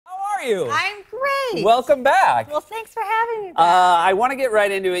are you? I'm great. Welcome back. Well, thanks for having me back. I want to get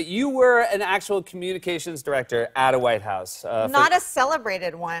right into it. You were an actual communications director at a White House. Not a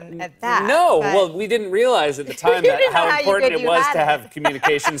celebrated one at that. No, well, we didn't realize at the time that how important it was to have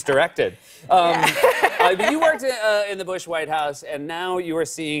communications directed. But you worked in the Bush White House, and now you are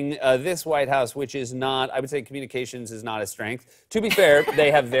seeing this White House, which is not, I would say communications is not a strength. To be fair,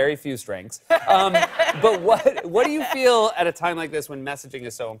 they have very few strengths. But what do you feel at a time like this when messaging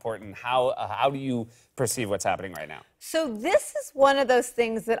is so important? How do you perceive what's happening right now? So this is one of those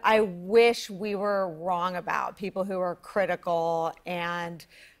things that I wish we were wrong about, people who are critical and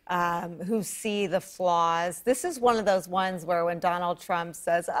who see the flaws. This is one of those ones where when Donald Trump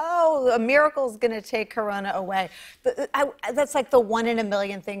says, oh, a miracle's going to take Corona away, that's like the one in a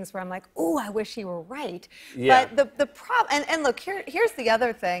million things where I'm like, ooh, I wish he were right. Yeah. But the problem, and look, here's the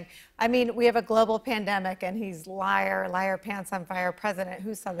other thing. I mean, we have a global pandemic, and he's liar, pants on fire president.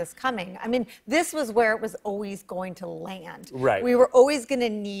 Who saw this coming? I mean, this was where it was always going to land. Right. We were always going to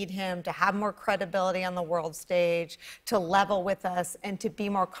need him to have more credibility on the world stage, to level with us, and to be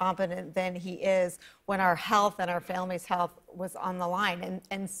more competent than he is when our health and our family's health was on the line.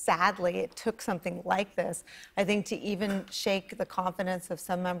 And sadly, it took something like this, I think, to even shake the confidence of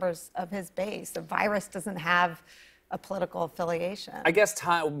some members of his base. The virus doesn't have a political affiliation. I guess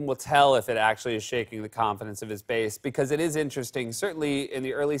time will tell if it actually is shaking the confidence of his base, because it is interesting. Certainly in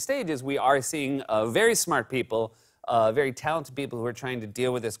the early stages, we are seeing very smart people, very talented people who are trying to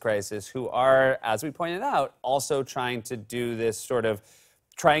deal with this crisis, who are, as we pointed out, also trying to do this sort of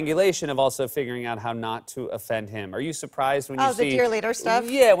triangulation of also figuring out how not to offend him. Are you surprised when you see... the dear leader stuff?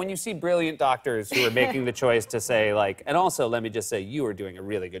 Yeah, when you see brilliant doctors who are making the choice to say, like, and also, let me just say, you are doing a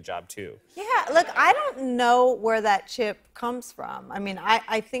really good job, too. Yeah, look, I don't know where that chip comes from. I mean,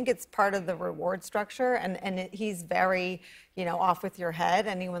 I think it's part of the reward structure, and he's very, you know, off with your head.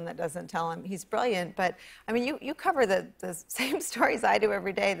 Anyone that doesn't tell him he's brilliant. But, I mean, you cover the same stories I do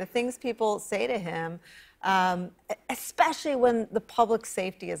every day. The things people say to him, especially when the public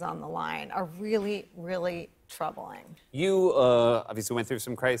safety is on the line, are really, really troubling. You obviously went through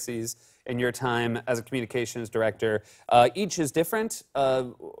some crises in your time as a communications director. Each is different.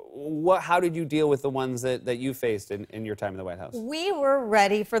 How did you deal with the ones that you faced in your time in the White House? We were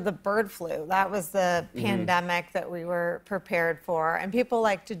ready for the bird flu. That was the pandemic that we were prepared for. And people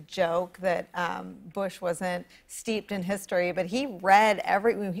like to joke that Bush wasn't steeped in history, but he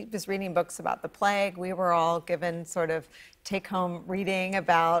was reading books about the plague. We were all given sort of take-home reading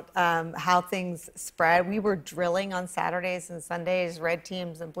about how things spread. We were drilling on Saturdays and Sundays, red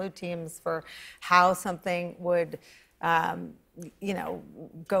teams and blue teams, for how something would you know,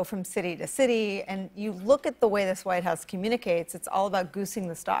 go from city to city. And you look at the way this White House communicates, it's all about goosing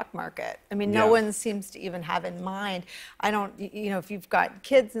the stock market. I mean, no one seems to even have in mind, you know, if you've got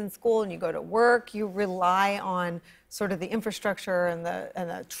kids in school and you go to work, you rely on sort of the infrastructure and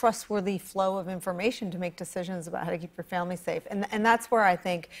the trustworthy flow of information to make decisions about how to keep your family safe. And that's where I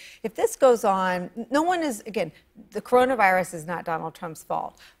think if this goes on, no one is, again, the coronavirus is not Donald Trump's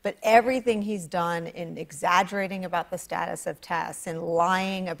fault, but everything he's done in exaggerating about the status of tests and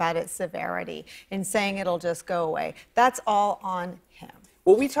lying about its severity and saying it'll just go away, that's all on him.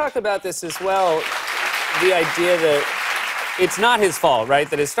 Well, we talked about this as well, the idea that it's not his fault, right,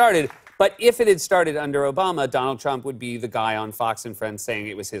 that it started. But if it had started under Obama, Donald Trump would be the guy on Fox and Friends saying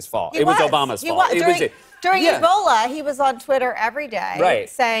it was his fault. It was Obama's fault. During Ebola, he was on Twitter every day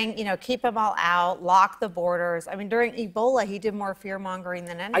saying, you know, keep them all out, lock the borders. I mean, during Ebola, he did more fear-mongering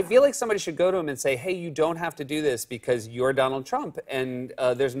than anyone. I feel like somebody should go to him and say, hey, you don't have to do this because you're Donald Trump, and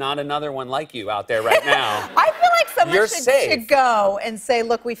there's not another one like you out there right now. I feel like someone should go and say,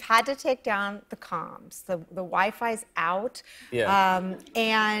 look, we've had to take down the comms. The Wi-Fi's out,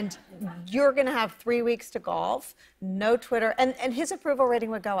 and you're going to have 3 weeks to golf, no Twitter, and his approval rating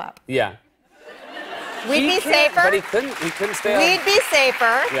would go up. Yeah. We'd be safer. But he couldn't stay on. We'd be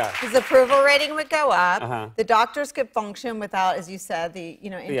safer. Yeah. His approval rating would go up. The doctors could function without, as you said, the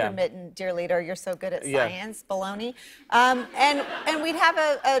intermittent, dear leader, you're so good at science, baloney. And we'd have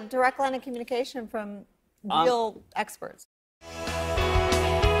a direct line of communication from real experts.